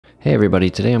Hey everybody,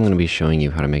 today I'm going to be showing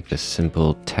you how to make this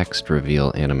simple text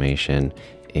reveal animation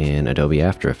in Adobe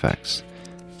After Effects.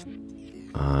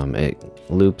 It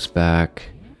loops back.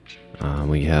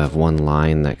 We have one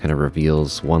line that kind of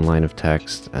reveals one line of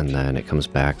text, and then it comes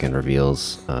back and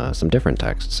reveals some different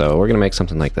text. So we're going to make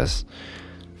something like this.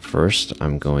 First,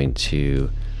 I'm going to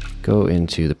go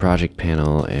into the project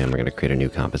panel and we're going to create a new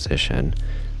composition.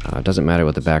 It doesn't matter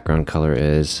what the background color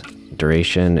is.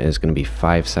 Duration is going to be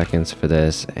 5 seconds for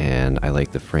this, and I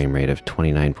like the frame rate of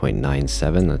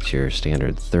 29.97. That's your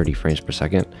standard 30 frames per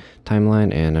second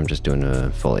timeline, and I'm just doing a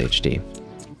full HD.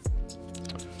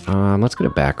 Let's get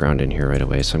a background in here right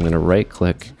away. So I'm going to right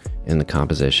click in the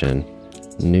composition,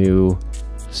 new,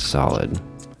 solid.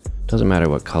 Doesn't matter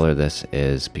what color this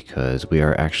is because we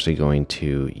are actually going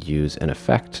to use an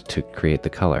effect to create the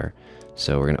color.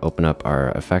 So we're going to open up our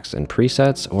effects and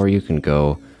presets, or you can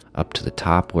go up to the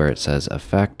top where it says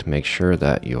effect, make sure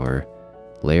that your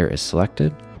layer is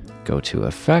selected, go to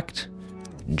effect,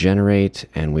 generate,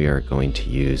 and we are going to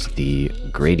use the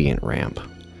gradient ramp.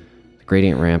 The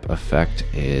gradient ramp effect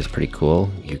is pretty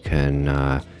cool. You can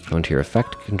go into your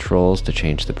effect controls to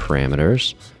change the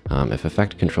parameters. If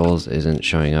effect controls isn't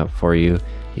showing up for you,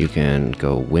 you can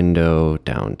go window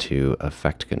down to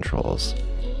effect controls.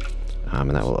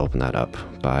 And that will open that up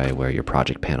by where your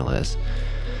project panel is.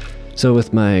 So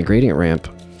with my gradient ramp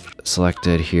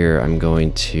selected here, I'm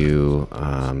going to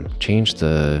change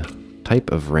the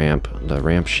type of ramp, the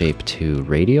ramp shape to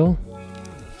radial.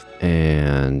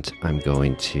 And I'm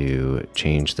going to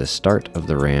change the start of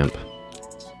the ramp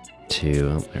to,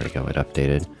 oh, there we go, it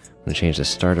updated. I'm going to change the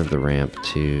start of the ramp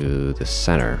to the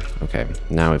center. Okay,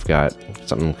 now we've got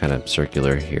something kind of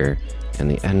circular here. And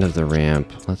the end of the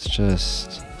ramp, let's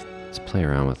play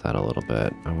around with that a little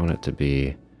bit. I want it to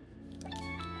be,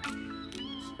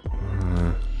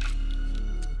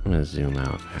 I'm going to zoom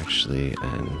out actually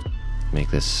and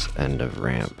make this end of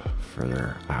ramp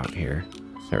further out here.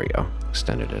 There we go,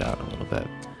 extended it out a little bit.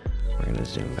 We're going to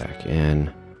zoom back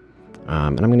in.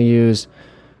 And I'm going to use,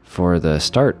 for the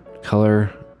start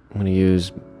color, I'm going to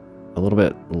use a little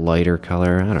bit lighter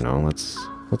color. I don't know,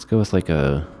 let's go with like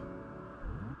a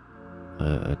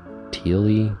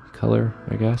teal-y color,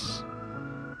 I guess.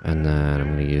 And then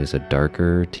I'm going to use a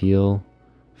darker teal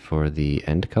for the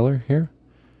end color here.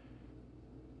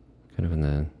 Kind of in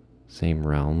the same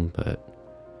realm, but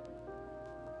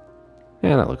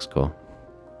yeah, that looks cool.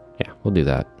 Yeah, we'll do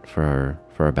that for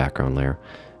our background layer.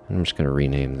 And I'm just going to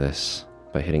rename this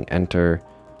by hitting enter,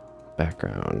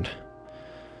 background.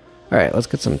 All right, let's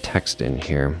get some text in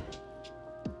here.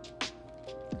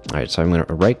 All right, so I'm going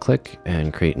to right click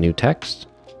and create new text.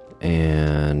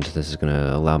 And this is going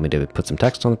to allow me to put some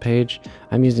text on the page.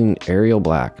 I'm using Arial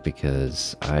Black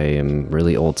because I am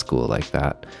really old school like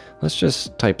that. Let's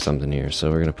just type something here.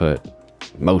 So we're going to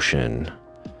put motion.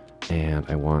 And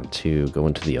I want to go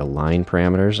into the align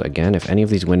parameters. Again, if any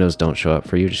of these windows don't show up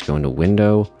for you, just go into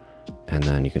window, and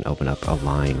then you can open up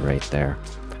align right there.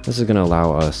 This is going to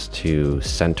allow us to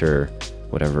center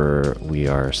whatever we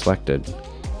are selected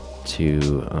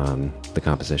to the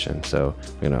composition. So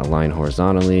we're going to align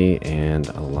horizontally and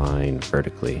align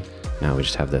vertically. Now we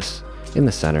just have this in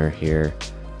the center here.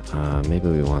 Maybe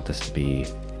we want this to be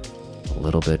a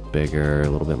little bit bigger, a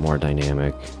little bit more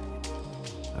dynamic.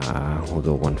 We'll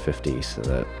go 150 so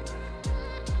that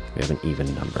we have an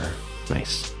even number.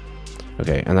 Nice.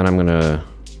 Okay, and then I'm going to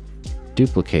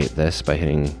duplicate this by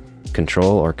hitting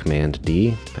Control or Command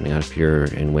D, depending on if you're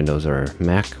in Windows or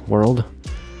Mac world.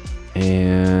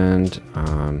 And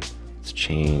let's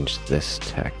change this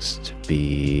text to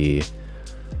be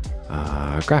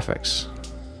graphics.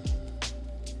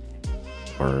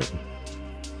 Or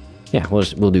yeah,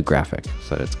 we'll do graphic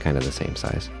so that it's kind of the same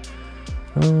size.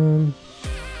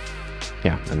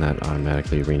 Yeah, and that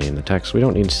automatically renamed the text. We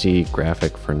don't need to see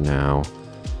graphic for now.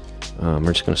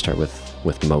 We're just going to start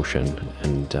with motion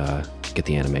and get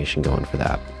the animation going for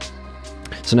that.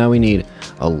 So now we need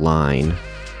a line,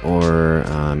 or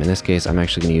in this case, I'm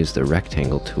actually going to use the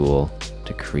rectangle tool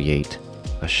to create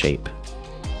a shape.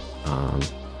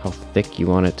 How thick you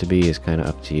want it to be is kind of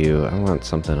up to you. I want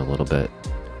something a little bit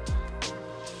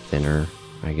thinner,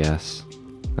 I guess.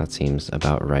 That seems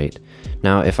about right.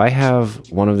 Now, if I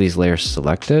have one of these layers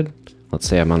selected, let's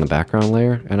say I'm on the background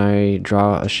layer and I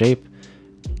draw a shape,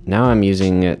 now I'm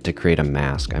using it to create a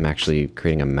mask. I'm actually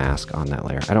creating a mask on that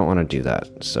layer. I don't want to do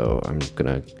that, so I'm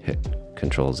gonna hit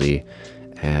Control Z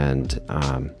and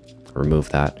remove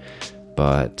that.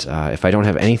 But if I don't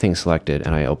have anything selected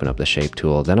and I open up the shape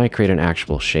tool, then I create an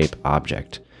actual shape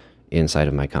object inside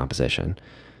of my composition.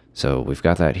 So we've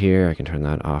got that here. I can turn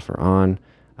that off or on,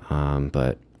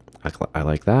 but I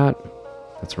like that.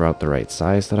 That's about the right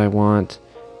size that I want.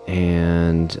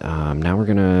 And now we're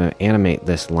gonna animate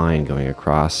this line going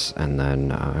across and then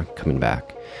coming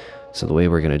back. So the way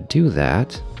we're gonna do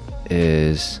that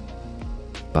is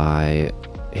by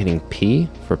hitting P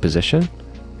for position.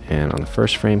 And on the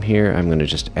first frame here, I'm gonna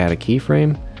just add a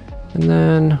keyframe. And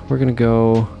then we're gonna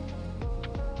go,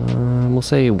 we'll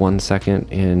say 1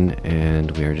 second in,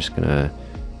 and we are just gonna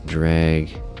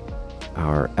drag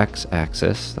our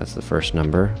x-axis, that's the first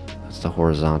number, that's the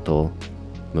horizontal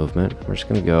movement. We're just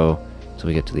gonna go till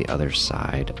we get to the other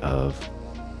side of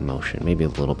motion, maybe a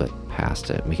little bit past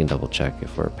it. We can double check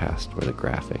if we're past where the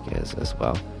graphic is as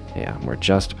well. Yeah, we're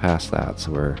just past that,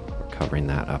 so we're covering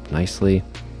that up nicely.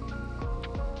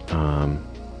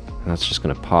 That's just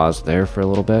gonna pause there for a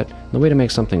little bit. The way to make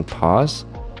something pause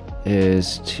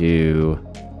is to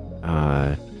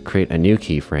create a new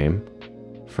keyframe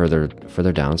further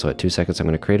down. So at 2 seconds, I'm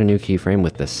gonna create a new keyframe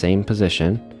with the same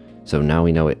position. So now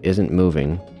we know it isn't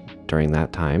moving during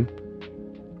that time.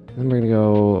 And then we're gonna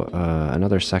go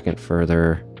another second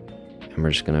further, and we're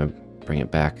just gonna bring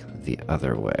it back the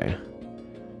other way.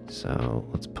 So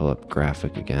let's pull up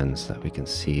graphic again so that we can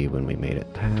see when we made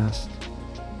it past.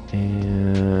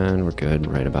 And we're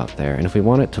good right about there. And if we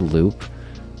want it to loop,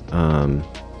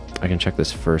 I can check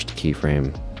this first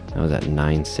keyframe. That was at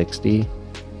 960.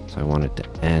 So I want it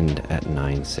to end at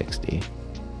 960.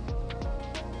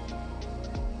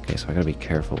 Okay, so I gotta be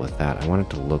careful with that. I want it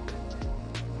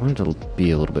to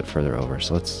be a little bit further over.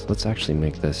 So let's actually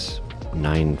make this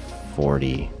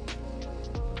 940.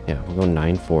 Yeah, we'll go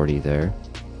 940 there.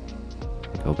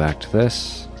 Go back to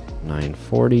this,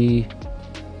 940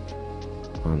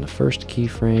 on the first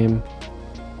keyframe,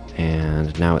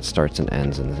 and now it starts and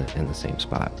ends in the same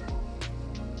spot.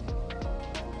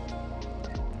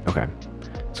 Okay,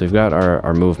 so we've got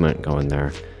our movement going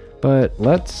there, but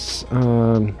let's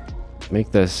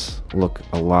make this look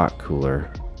a lot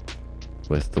cooler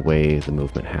with the way the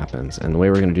movement happens. And the way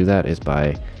we're going to do that is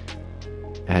by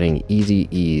adding easy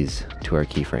ease to our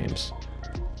keyframes.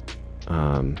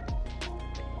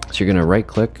 So you're going to right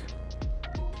click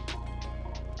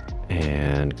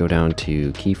and go down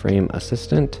to keyframe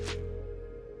assistant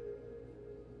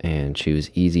and choose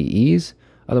easy ease.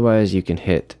 Otherwise you can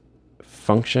hit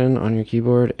function on your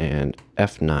keyboard and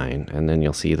F9, and then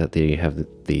you'll see that they have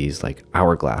these like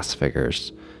hourglass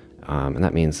figures. And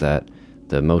that means that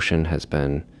the motion has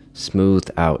been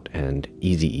smoothed out and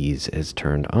easy ease is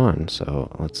turned on.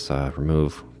 So let's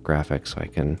remove graphics so I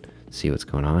can see what's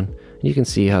going on. And you can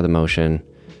see how the motion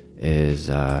is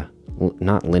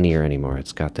not linear anymore.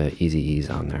 It's got the easy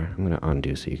ease on there. I'm going to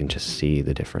undo so you can just see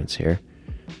the difference here.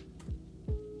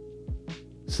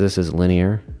 So this is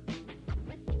linear,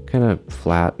 kind of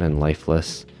flat and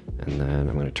lifeless. And then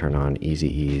I'm going to turn on easy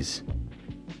ease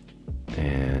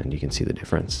and you can see the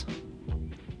difference.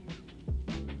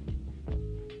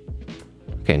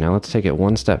 Okay, now let's take it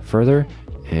one step further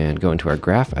and go into our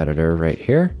graph editor right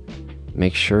here.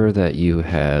 Make sure that you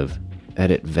have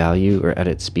edit value or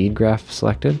edit speed graph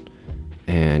selected,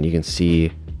 and you can see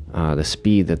the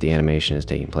speed that the animation is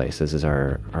taking place. This is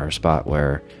our spot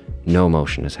where no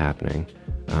motion is happening.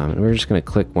 And we're just going to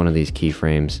click one of these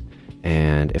keyframes,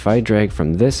 and if I drag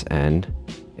from this end,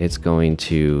 it's going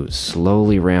to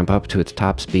slowly ramp up to its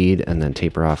top speed and then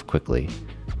taper off quickly.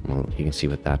 Well, you can see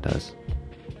what that does.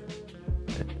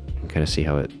 You can kind of see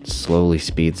how it slowly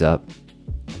speeds up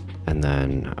and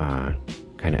then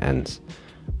kind of ends.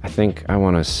 I think I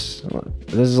want to,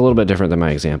 this is a little bit different than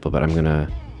my example, but I'm going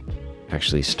to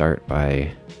actually start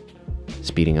by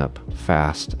speeding up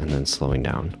fast and then slowing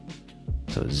down.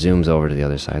 So it zooms over to the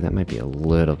other side. That might be a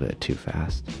little bit too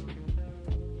fast.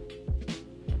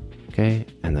 Okay,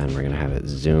 and then we're going to have it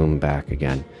zoom back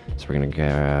again. So we're going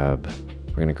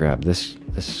to grab this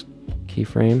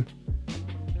keyframe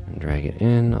and drag it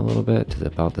in a little bit to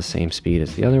about the same speed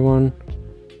as the other one.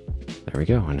 There we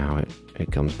go, and now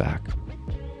it comes back.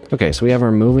 Okay, so we have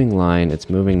our moving line. It's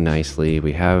moving nicely.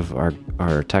 We have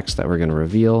our text that we're going to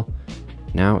reveal.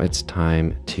 Now it's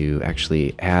time to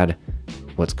actually add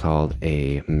what's called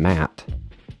a matte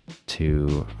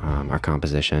to our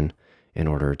composition in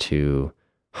order to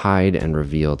hide and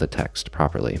reveal the text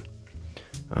properly.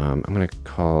 I'm going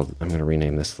to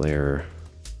rename this layer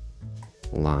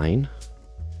line,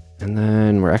 and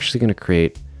then we're actually going to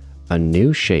create a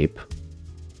new shape.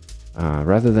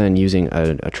 Rather than using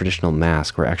a traditional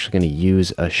mask, we're actually going to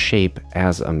use a shape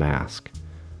as a mask.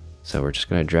 So we're just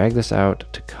going to drag this out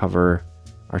to cover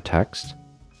our text.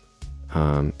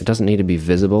 It doesn't need to be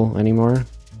visible anymore.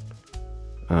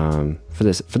 For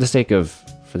the sake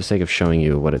of showing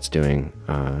you what it's doing,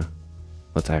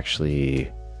 let's actually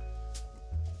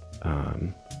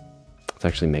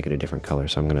let's actually make it a different color.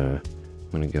 So I'm gonna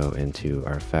go into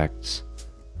our effects,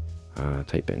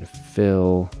 type in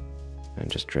fill,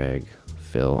 and just drag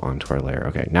fill onto our layer.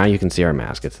 Okay, now you can see our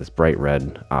mask. It's this bright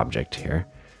red object here.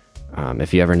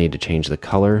 If you ever need to change the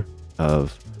color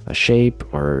of a shape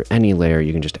or any layer,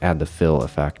 you can just add the fill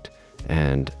effect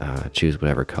and choose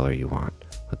whatever color you want.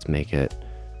 Let's make it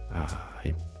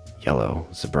yellow.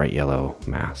 It's a bright yellow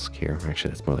mask here.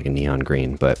 Actually, it's more like a neon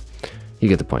green, but you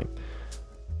get the point.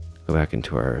 Go back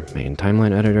into our main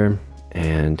timeline editor,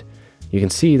 and you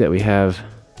can see that we have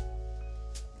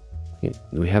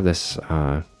this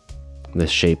this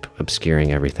shape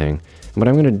obscuring everything. And what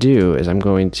I'm going to do is I'm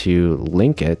going to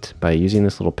link it by using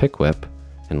this little pick whip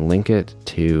and link it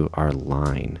to our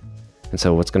line. And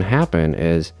so what's going to happen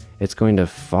is it's going to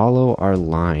follow our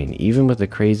line, even with the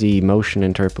crazy motion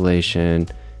interpolation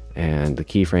and the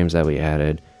keyframes that we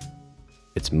added.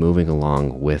 It's moving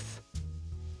along with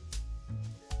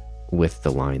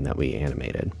the line that we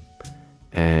animated.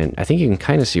 And I think you can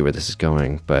kind of see where this is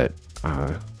going, but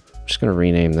I'm just going to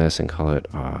rename this and call it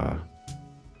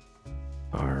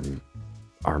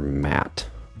our matte,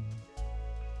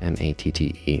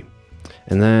 M-A-T-T-E.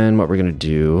 And then what we're going to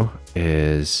do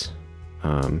is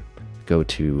go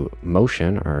to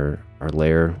motion, our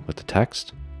layer with the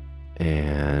text,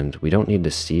 and we don't need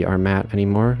to see our matte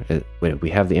anymore. We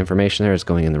have the information there, it's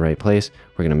going in the right place.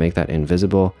 We're going to make that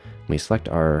invisible. We select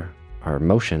our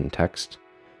motion text,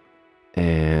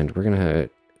 and we're going to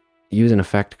use an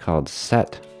effect called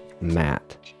set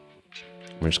matte.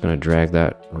 We're just going to drag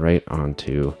that right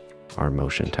onto our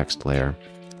motion text layer.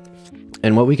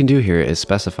 And what we can do here is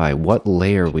specify what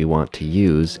layer we want to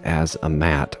use as a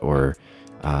matte or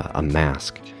a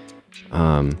mask.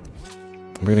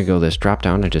 We're going to go this drop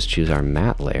down and just choose our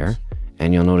matte layer,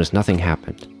 and you'll notice nothing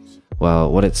happened.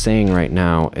 Well, what it's saying right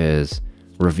now is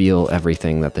reveal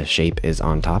everything that the shape is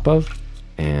on top of.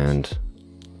 And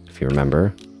if you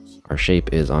remember, our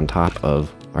shape is on top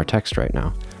of our text right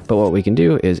now. But what we can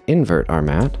do is invert our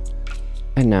matte,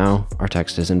 and now our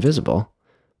text is invisible.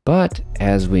 But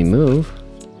as we move,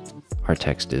 our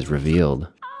text is revealed.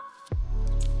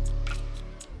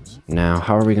 Now,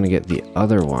 how are we going to get the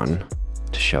other one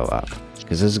to show up?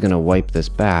 Because this is going to wipe this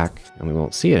back and we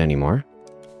won't see it anymore.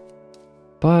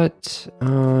 But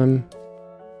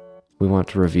we want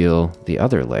to reveal the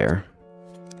other layer.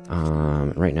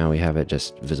 Right now we have it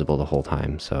just visible the whole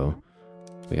time, so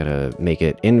we gotta make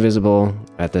it invisible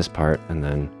at this part and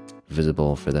then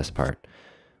visible for this part.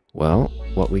 Well,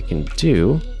 what we can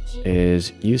do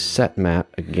is use set matte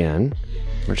again.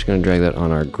 We're just gonna drag that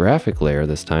on our graphic layer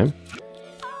this time.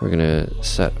 We're gonna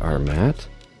set our matte,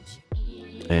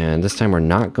 and this time we're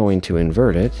not going to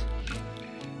invert it.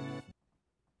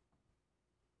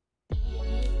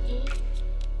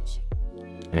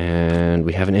 And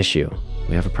we have an issue.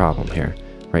 We have a problem here.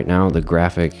 Right now, the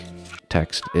graphic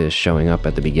text is showing up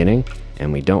at the beginning,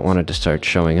 and we don't want it to start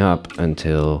showing up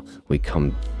until we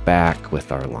come back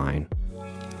with our line.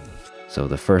 So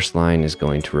the first line is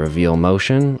going to reveal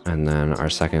motion, and then our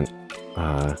second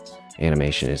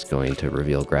animation is going to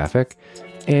reveal graphic.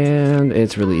 And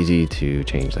it's really easy to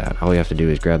change that. All we have to do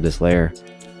is grab this layer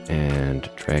and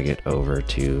drag it over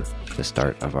to the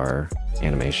start of our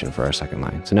animation for our second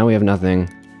line. So now we have nothing.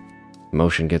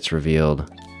 Motion gets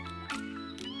revealed,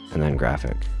 and then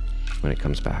graphic when it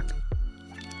comes back.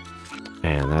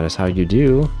 And that is how you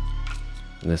do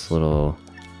this little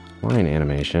line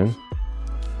animation.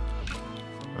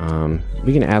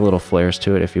 We can add little flares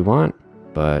to it if you want,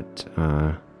 but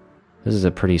this is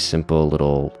a pretty simple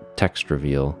little text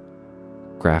reveal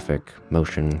graphic,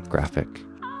 motion graphic,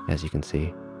 as you can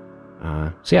see.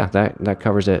 So yeah, that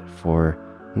covers it for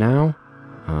now.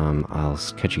 I'll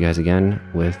catch you guys again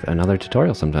with another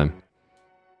tutorial sometime.